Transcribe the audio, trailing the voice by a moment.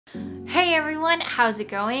Hey everyone, how's it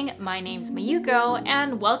going? My name's Mayuko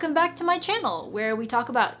and welcome back to my channel where we talk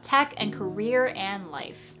about tech and career and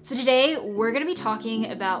life. So today we're going to be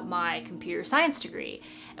talking about my computer science degree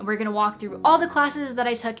and we're going to walk through all the classes that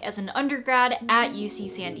I took as an undergrad at UC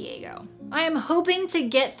San Diego. I am hoping to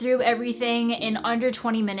get through everything in under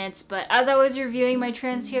 20 minutes, but as I was reviewing my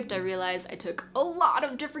transcript, I realized I took a lot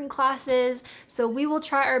of different classes, so we will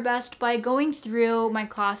try our best by going through my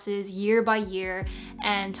classes year by year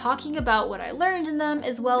and talking about what I learned in them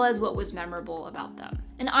as well as what was memorable about them.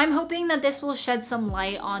 And I'm hoping that this will shed some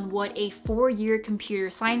light on what a 4-year computer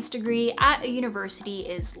science degree at a university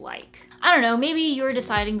is like. I don't know, maybe you're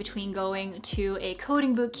deciding between going to a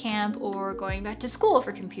coding boot camp or going back to school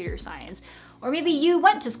for computer science. Or maybe you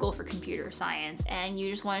went to school for computer science and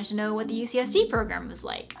you just wanted to know what the UCSD program was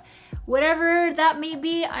like. Whatever that may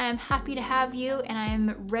be, I am happy to have you and I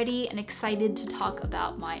am ready and excited to talk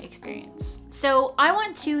about my experience. So I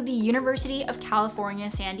went to the University of California,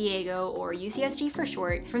 San Diego, or UCSD for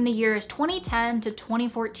short, from the years 2010 to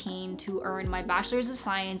 2014 to earn my Bachelor's of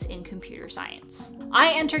Science in Computer Science.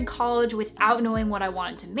 I entered college without knowing what I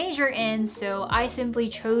wanted to major in, so I simply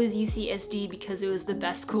chose UCSD because it was the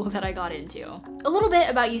best school that I got into. A little bit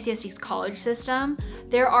about UCSD's college system.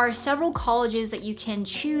 There are several colleges that you can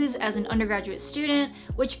choose as an undergraduate student,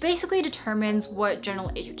 which basically determines what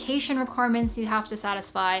general education requirements you have to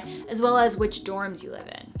satisfy, as well as which dorms you live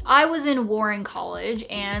in. I was in Warren College,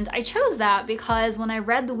 and I chose that because when I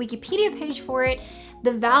read the Wikipedia page for it,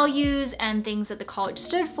 the values and things that the college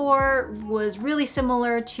stood for was really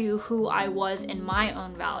similar to who I was in my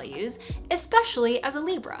own values, especially as a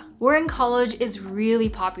Libra. Warren College is really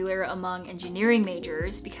popular among engineering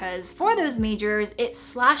majors because for those majors, it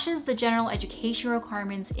slashes the general education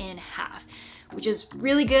requirements in half, which is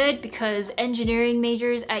really good because engineering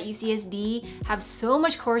majors at UCSD have so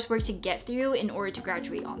much coursework to get through in order to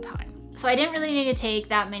graduate on time. So I didn't really need to take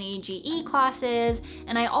that many GE classes,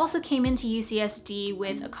 and I also came into UCSD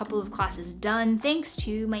with a couple of classes done thanks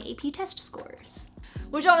to my AP test scores.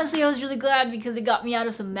 Which honestly I was really glad because it got me out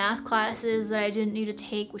of some math classes that I didn't need to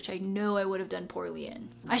take, which I know I would have done poorly in.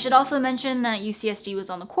 I should also mention that UCSD was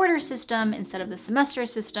on the quarter system instead of the semester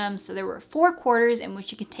system, so there were 4 quarters in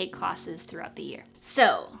which you could take classes throughout the year.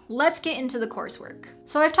 So let's get into the coursework.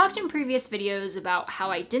 So I've talked in previous videos about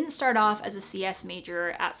how I didn't start off as a CS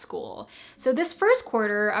major at school. So this first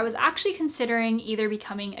quarter, I was actually considering either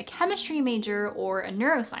becoming a chemistry major or a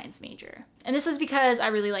neuroscience major. And this was because I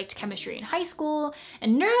really liked chemistry in high school,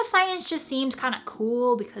 and neuroscience just seemed kind of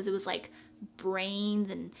cool because it was like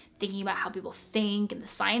brains and thinking about how people think and the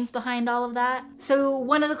science behind all of that. So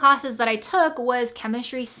one of the classes that I took was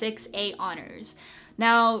Chemistry 6A Honors.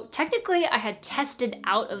 Now, technically I had tested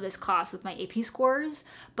out of this class with my AP scores,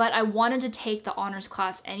 but I wanted to take the honors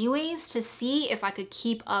class anyways to see if I could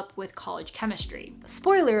keep up with college chemistry.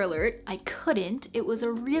 Spoiler alert, I couldn't. It was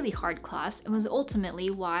a really hard class and was ultimately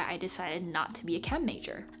why I decided not to be a chem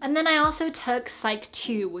major. And then I also took Psych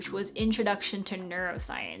 2, which was Introduction to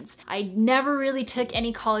Neuroscience. I never really took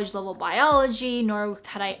any college level biology, nor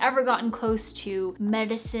had I ever gotten close to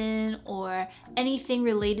medicine or anything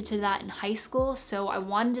related to that in high school, so I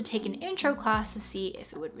wanted to take an intro class to see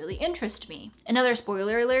if it would really interest me. Another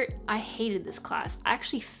spoiler alert, I hated this class. I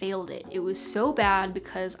actually failed it. It was so bad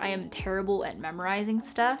because I am terrible at memorizing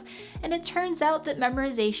stuff, and it turns out that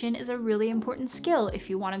memorization is a really important skill if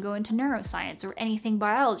you want to go into neuroscience or anything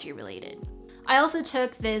biology related. I also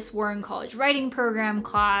took this Warren College writing program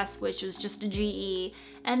class, which was just a GE,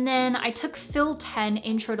 and then I took Phil 10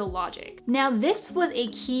 Intro to Logic. Now this was a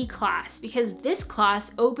key class because this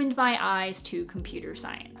class opened my eyes to computer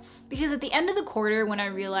science. Because at the end of the quarter, when I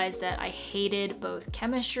realized that I hated both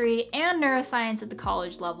chemistry and neuroscience at the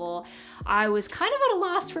college level, I was kind of at a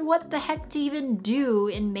loss for what the heck to even do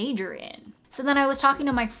and major in. So then I was talking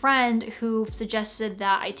to my friend who suggested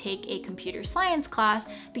that I take a computer science class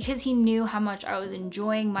because he knew how much I was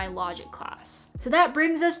enjoying my logic class. So that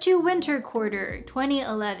brings us to winter quarter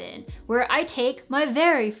 2011, where I take my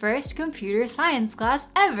very first computer science class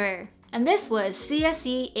ever. And this was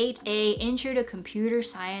CSE 8A Intro to Computer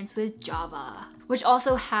Science with Java, which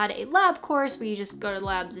also had a lab course where you just go to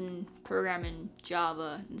labs and program in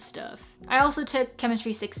Java and stuff. I also took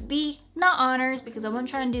Chemistry 6B, not honors because I wasn't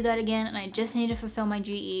trying to do that again and I just need to fulfill my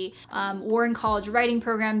GE. Warren College Writing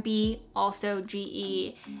Program B, also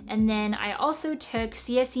GE. And then I also took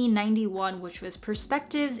CSE 91, which was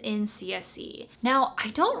Perspectives in CSE. Now,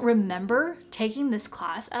 I don't remember taking this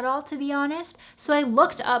class at all, to be honest, so I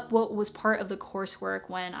looked up what was part of the coursework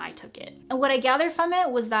when I took it. And what I gathered from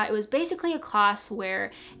it was that it was basically a class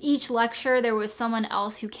where each lecture there was someone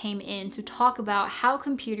else who came in to talk about how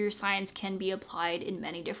computer science can be applied in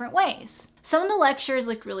many different ways. Some of the lectures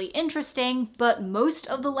looked really interesting, but most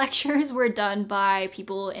of the lectures were done by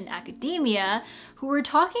people in academia who were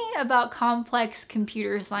talking about complex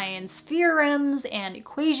computer science theorems and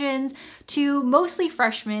equations to mostly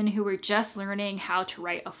freshmen who were just learning how to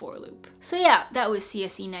write a for loop. So yeah, that was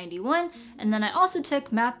CSE 91, and then I also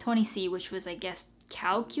took Math 20C, which was, I guess,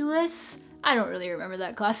 calculus? I don't really remember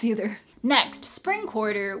that class either. Next, spring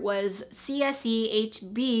quarter was CSE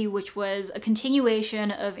HB, which was a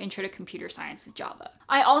continuation of Intro to Computer Science with Java.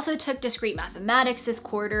 I also took discrete mathematics this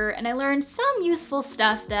quarter, and I learned some useful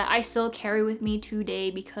stuff that I still carry with me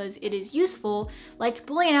today because it is useful, like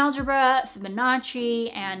Boolean algebra,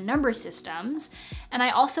 Fibonacci, and number systems. And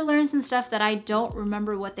I also learned some stuff that I don't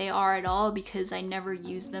remember what they are at all because I never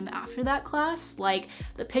used them after that class, like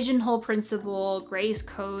the pigeonhole principle, Gray's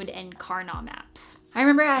code, and Carnot maps. I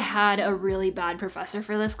remember I had a really bad professor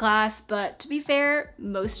for this class, but to be fair,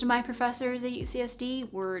 most of my professors at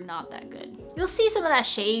UCSD were not that good. You'll see some of that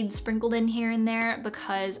shade sprinkled in here and there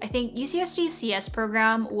because I think UCSD's CS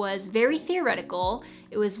program was very theoretical,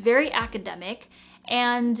 it was very academic,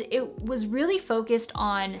 and it was really focused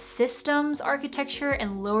on systems architecture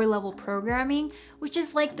and lower level programming, which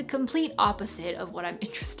is like the complete opposite of what I'm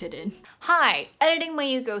interested in. Hi, Editing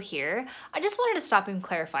Mayuko here. I just wanted to stop and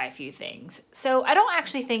clarify a few things. So I don't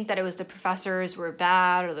actually think that it was the professors were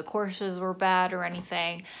bad or the courses were bad or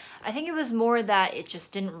anything. I think it was more that it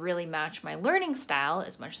just didn't really match my learning style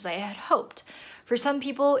as much as I had hoped. For some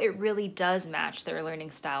people, it really does match their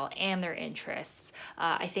learning style and their interests.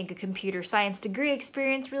 I think a computer science degree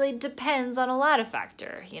experience really depends on a lot of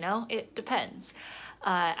factors, you know? It depends.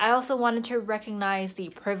 I also wanted to recognize the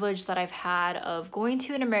privilege that I've had of going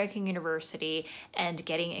to an American university and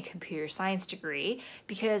getting a computer science degree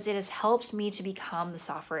because it has helped me to become the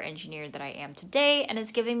software engineer that I am today, and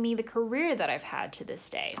it's given me the career that I've had to this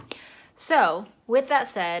day. So, with that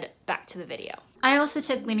said, back to the video. I also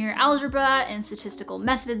took linear algebra and statistical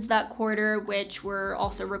methods that quarter, which were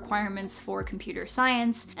also requirements for computer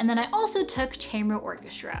science. And then I also took chamber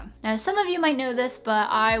orchestra. Now, some of you might know this, but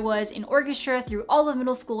I was in orchestra through all of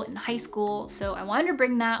middle school and high school, so I wanted to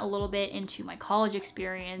bring that a little bit into my college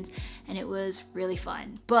experience, and it was really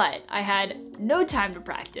fun. But I had no time to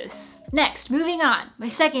practice. Next, moving on, my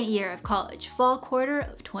second year of college, fall quarter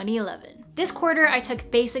of 2011. This quarter, I took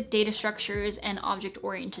basic data structures and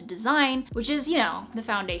object-oriented design, which is, you know, the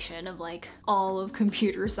foundation of like all of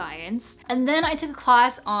computer science. And then I took a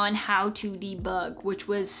class on how to debug, which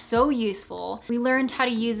was so useful. We learned how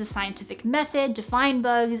to use a scientific method to find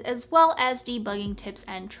bugs, as well as debugging tips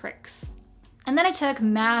and tricks. And then I took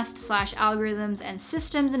math/algorithms and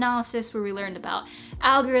systems analysis, where we learned about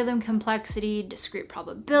algorithm complexity, discrete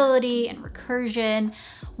probability, and recursion.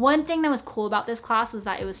 One thing that was cool about this class was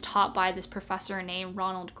that it was taught by this professor named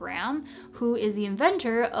Ronald Graham, who is the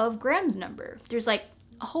inventor of Graham's number. There's like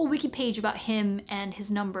a whole wiki page about him and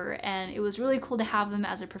his number, and it was really cool to have him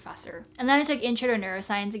as a professor. And then I took Intro to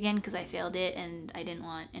Neuroscience again because I failed it and I didn't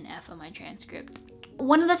want an F on my transcript.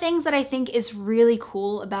 One of the things that I think is really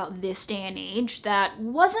cool about this day and age that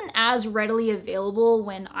wasn't as readily available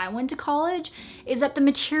when I went to college is that the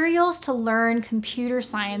materials to learn computer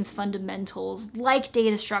science fundamentals like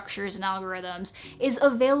data structures and algorithms is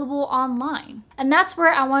available online. And that's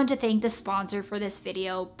where I wanted to thank the sponsor for this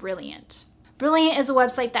video, Brilliant. Brilliant is a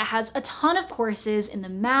website that has a ton of courses in the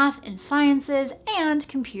math and sciences and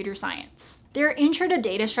computer science. Their Intro to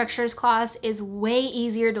Data Structures class is way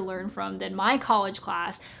easier to learn from than my college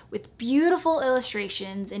class, with beautiful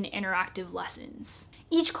illustrations and interactive lessons.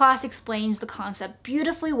 Each class explains the concept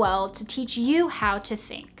beautifully well to teach you how to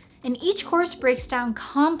think. And each course breaks down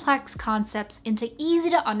complex concepts into easy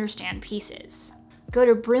to understand pieces. Go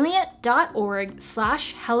to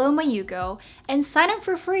brilliant.org/HelloMayuko and sign up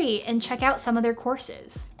for free and check out some of their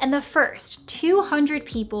courses. And the first 200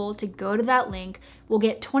 people to go to that link will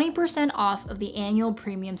get 20% off of the annual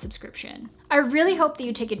premium subscription. I really hope that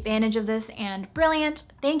you take advantage of this, and Brilliant,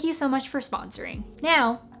 thank you so much for sponsoring.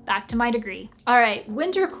 Now, back to my degree. All right,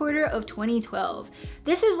 winter quarter of 2012.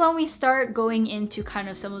 This is when we start going into kind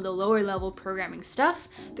of some of the lower level programming stuff,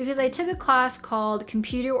 because I took a class called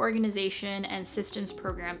Computer Organization and Systems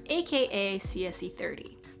Program, aka CSE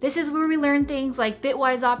 30. This is where we learned things like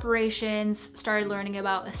bitwise operations, started learning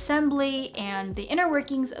about assembly and the inner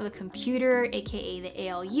workings of a computer, aka the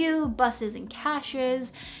ALU, buses and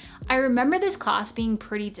caches. I remember this class being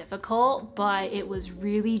pretty difficult, but it was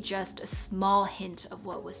really just a small hint of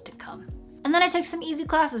what was to come. And then I took some easy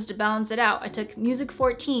classes to balance it out. I took Music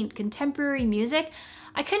 14, Contemporary Music.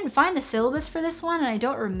 I couldn't find the syllabus for this one and I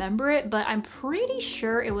don't remember it, but I'm pretty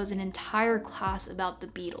sure it was an entire class about the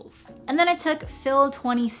Beatles. And then I took Phil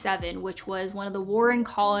 27, which was one of the Warren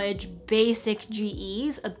College basic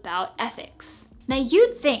GEs about ethics. Now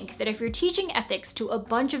you'd think that if you're teaching ethics to a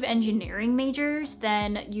bunch of engineering majors,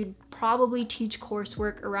 then you'd probably teach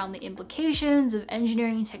coursework around the implications of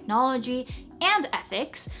engineering technology and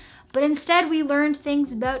ethics, but instead we learned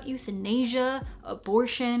things about euthanasia,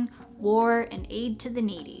 abortion, war, and aid to the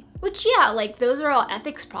needy. Which, yeah, like those are all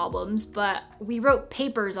ethics problems, but we wrote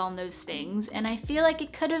papers on those things, and I feel like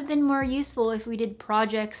it could have been more useful if we did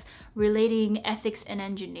projects relating ethics and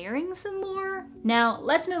engineering some more. Now,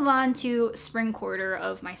 let's move on to spring quarter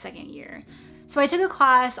of my second year. So I took a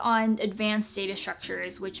class on advanced data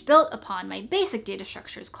structures, which built upon my basic data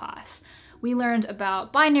structures class. We learned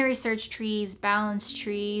about binary search trees, balanced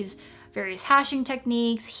trees, various hashing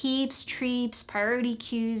techniques, heaps, trees, priority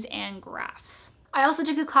queues, and graphs. I also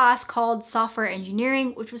took a class called Software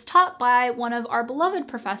Engineering, which was taught by one of our beloved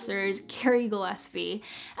professors, Gary Gillespie,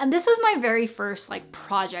 and this was my very first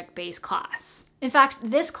project-based class. In fact,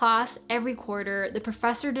 this class, every quarter, the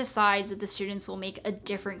professor decides that the students will make a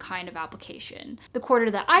different kind of application. The quarter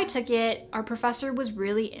that I took it, our professor was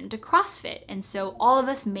really into CrossFit, and so all of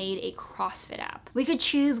us made a CrossFit app. We could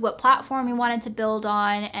choose what platform we wanted to build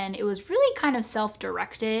on, and it was really kind of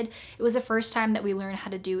self-directed. It was the first time that we learned how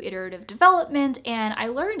to do iterative development, and I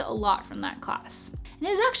learned a lot from that class. And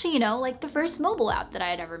it was actually, the first mobile app that I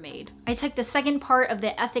had ever made. I took the second part of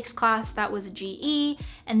the ethics class, that was GE,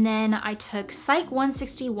 and then I took Psych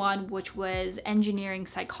 161, which was engineering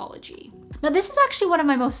psychology. Now this is actually one of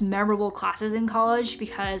my most memorable classes in college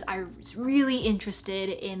because I was really interested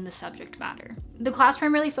in the subject matter. The class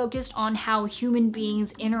primarily focused on how human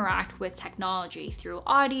beings interact with technology through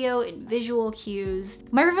audio and visual cues.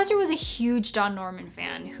 My professor was a huge Don Norman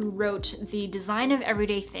fan who wrote The Design of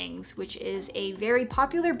Everyday Things, which is a very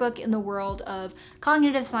popular book in the world of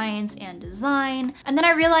cognitive science and design. And then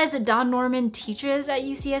I realized that Don Norman teaches at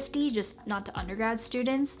UCSD, just not to undergrad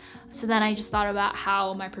students. So then I just thought about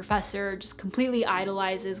how my professor just completely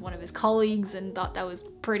idolizes one of his colleagues and thought that was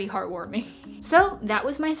pretty heartwarming. So that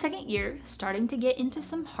was my second year, starting to get into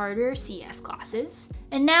some harder CS classes.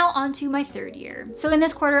 And now on to my third year. So in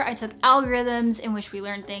this quarter, I took algorithms, in which we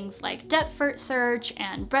learned things like depth first search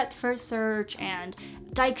and breadth first search and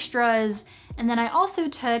Dijkstra's. And then I also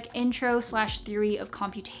took intro/theory of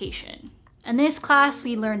computation. In this class,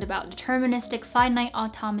 we learned about deterministic finite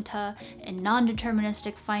automata and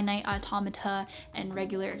non-deterministic finite automata and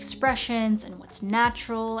regular expressions and what's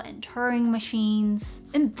natural and Turing machines.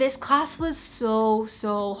 And this class was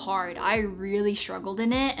so hard. I really struggled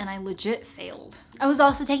in it and I legit failed. I was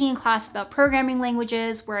also taking a class about programming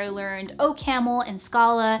languages where I learned OCaml and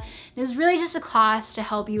Scala. It was really just a class to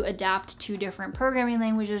help you adapt to different programming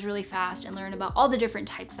languages really fast and learn about all the different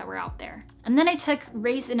types that were out there. And then I took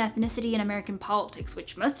race and ethnicity in American politics,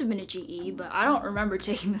 which must have been a GE, but I don't remember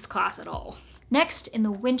taking this class at all. Next, in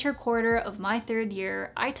the winter quarter of my third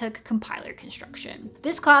year, I took compiler construction.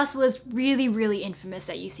 This class was really infamous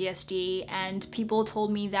at UCSD, and people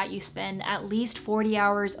told me that you spend at least 40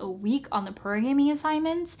 hours a week on the programming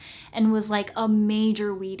assignments and was like a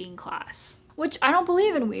major weeding class. Which I don't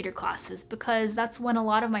believe in weeder classes because that's when a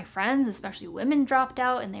lot of my friends, especially women, dropped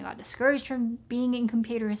out and they got discouraged from being in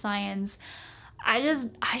computer science. I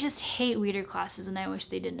just hate weeder classes and I wish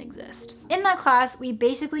they didn't exist. In that class, we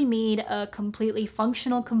basically made a completely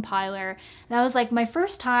functional compiler. That was like my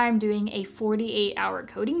first time doing a 48-hour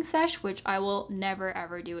coding sesh, which I will never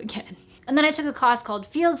ever do again. And then I took a class called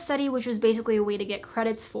Field Study, which was basically a way to get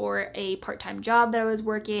credits for a part-time job that I was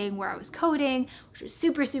working where I was coding, which was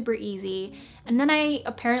super easy. And then I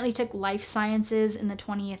apparently took Life Sciences in the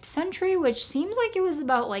 20th Century, which seems like it was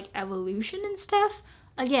about like evolution and stuff.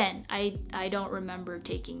 Again, I don't remember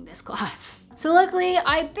taking this class. So luckily,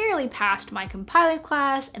 I barely passed my compiler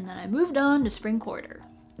class and then I moved on to spring quarter.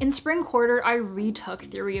 In spring quarter, I retook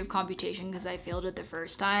theory of computation because I failed it the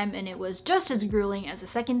first time, and it was just as grueling as the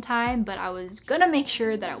second time, but I was gonna make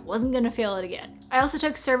sure that I wasn't gonna fail it again. I also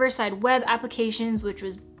took server-side web applications, which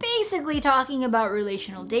was basically talking about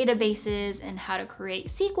relational databases and how to create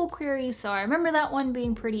SQL queries, so I remember that one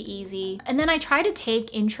being pretty easy. And then I tried to take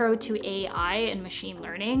intro to AI and machine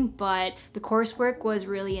learning, but the coursework was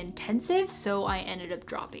really intensive, so I ended up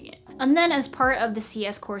dropping it. And then as part of the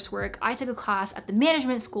CS coursework, I took a class at the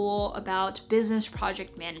management school about business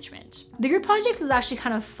project management. The group project was actually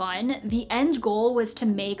kind of fun. The end goal was to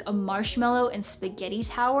make a marshmallow and spaghetti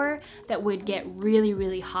tower that would get really,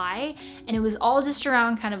 really high, and it was all just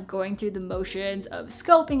around kind of going through the motions of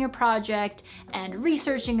scoping a project and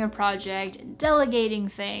researching a project and delegating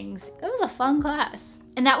things. It was a fun class.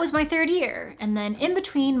 And that was my third year. And then in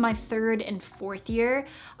between my third and fourth year,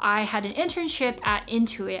 I had an internship at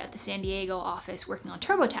Intuit at the San Diego office working on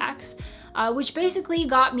TurboTax, which basically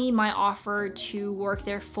got me my offer to work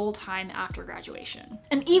there full-time after graduation.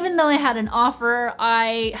 And even though I had an offer,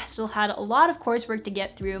 I still had a lot of coursework to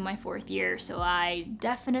get through my fourth year, so I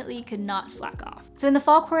definitely could not slack off. So in the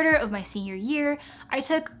fall quarter of my senior year, I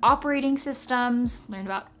took operating systems, learned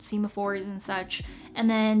about semaphores and such, and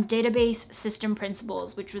then database system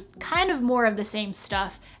principles, which was kind of more of the same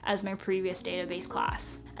stuff as my previous database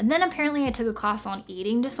class. And then apparently I took a class on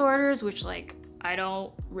eating disorders, which I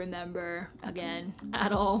don't remember again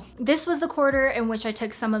at all. This was the quarter in which I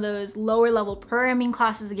took some of those lower level programming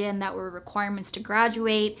classes again that were requirements to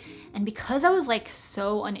graduate. And because I was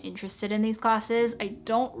so uninterested in these classes, I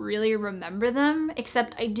don't really remember them,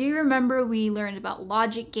 except I do remember we learned about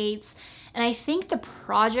logic gates. And I think the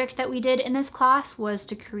project that we did in this class was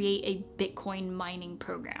to create a Bitcoin mining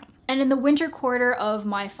program. And in the winter quarter of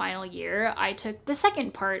my final year, I took the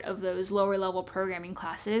second part of those lower level programming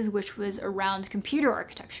classes, which was around computer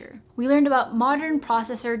architecture. We learned about modern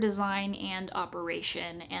processor design and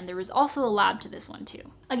operation, and there was also a lab to this one too.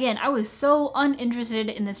 Again, I was so uninterested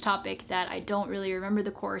in this topic that I don't really remember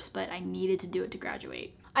the course, but I needed to do it to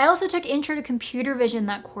graduate. I also took Intro to Computer Vision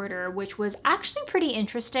that quarter, which was actually pretty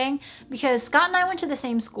interesting because Scott and I went to the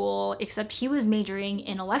same school, except he was majoring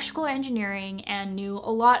in electrical engineering and knew a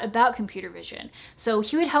lot about computer vision. So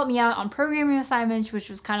he would help me out on programming assignments, which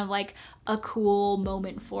was kind of like a cool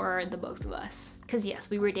moment for the both of us. Because yes,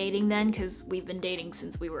 we were dating then because we've been dating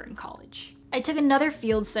since we were in college. I took another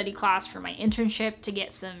field study class for my internship to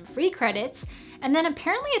get some free credits, and then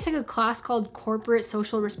apparently I took a class called Corporate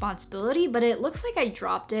Social Responsibility, but it looks like I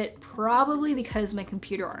dropped it, probably because my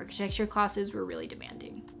computer architecture classes were really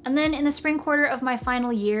demanding. And then in the spring quarter of my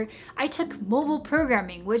final year, I took mobile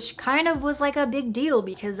programming, which kind of was like a big deal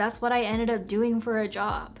because that's what I ended up doing for a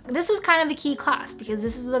job. This was kind of a key class because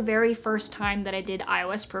this was the very first time that I did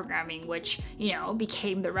iOS programming, which,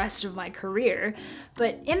 became the rest of my career.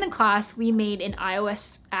 But in the class, we made an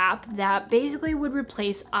iOS app that basically would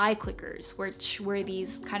replace iClickers, which were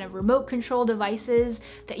these kind of remote control devices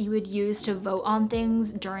that you would use to vote on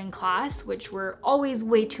things during class, which were always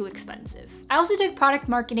way too expensive. I also took product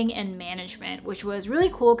marketing and management, which was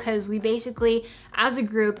really cool because we basically, as a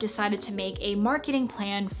group, decided to make a marketing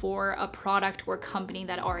plan for a product or company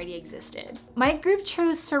that already existed. My group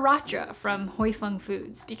chose Sriracha from Hoi Fung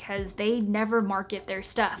Foods because they never market their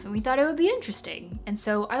stuff, and we thought it would be interesting. And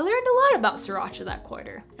so I learned a lot about Sriracha that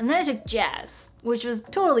quarter. And then I took Jazz, which was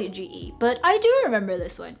totally GE, but I do remember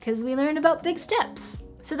this one because we learned about big steps.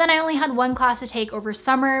 So then I only had one class to take over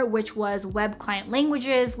summer, which was web client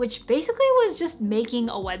languages, which basically was just making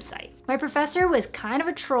a website. My professor was kind of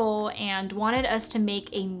a troll and wanted us to make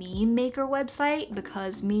a meme maker website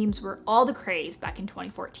because memes were all the craze back in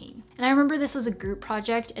 2014. And I remember this was a group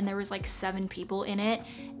project and there was 7 people in it,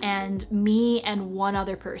 and me and one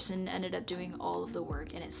other person ended up doing all of the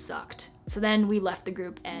work and it sucked. So then we left the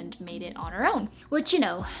group and made it on our own, which,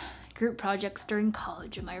 group projects during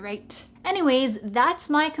college, am I right? Anyways, that's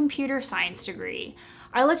my computer science degree.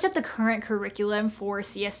 I looked up the current curriculum for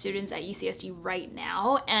CS students at UCSD right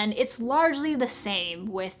now, and it's largely the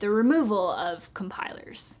same with the removal of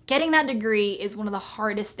compilers. Getting that degree is one of the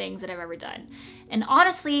hardest things that I've ever done. And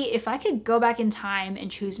honestly, if I could go back in time and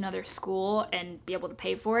choose another school and be able to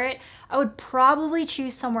pay for it, I would probably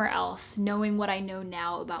choose somewhere else, knowing what I know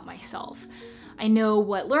now about myself. I know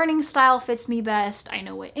what learning style fits me best, I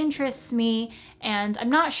know what interests me, and I'm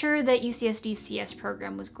not sure that UCSD's CS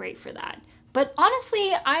program was great for that. But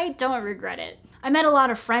honestly, I don't regret it. I met a lot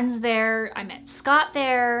of friends there, I met Scott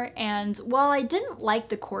there, and while I didn't like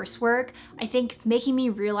the coursework, I think making me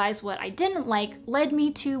realize what I didn't like led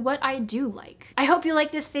me to what I do like. I hope you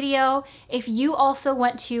like this video. If you also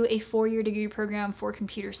went to a 4-year degree program for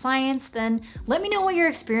computer science, then let me know what your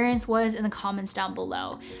experience was in the comments down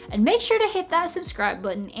below. And make sure to hit that subscribe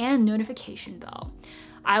button and notification bell.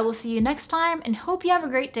 I will see you next time and hope you have a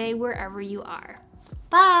great day wherever you are.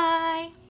 Bye!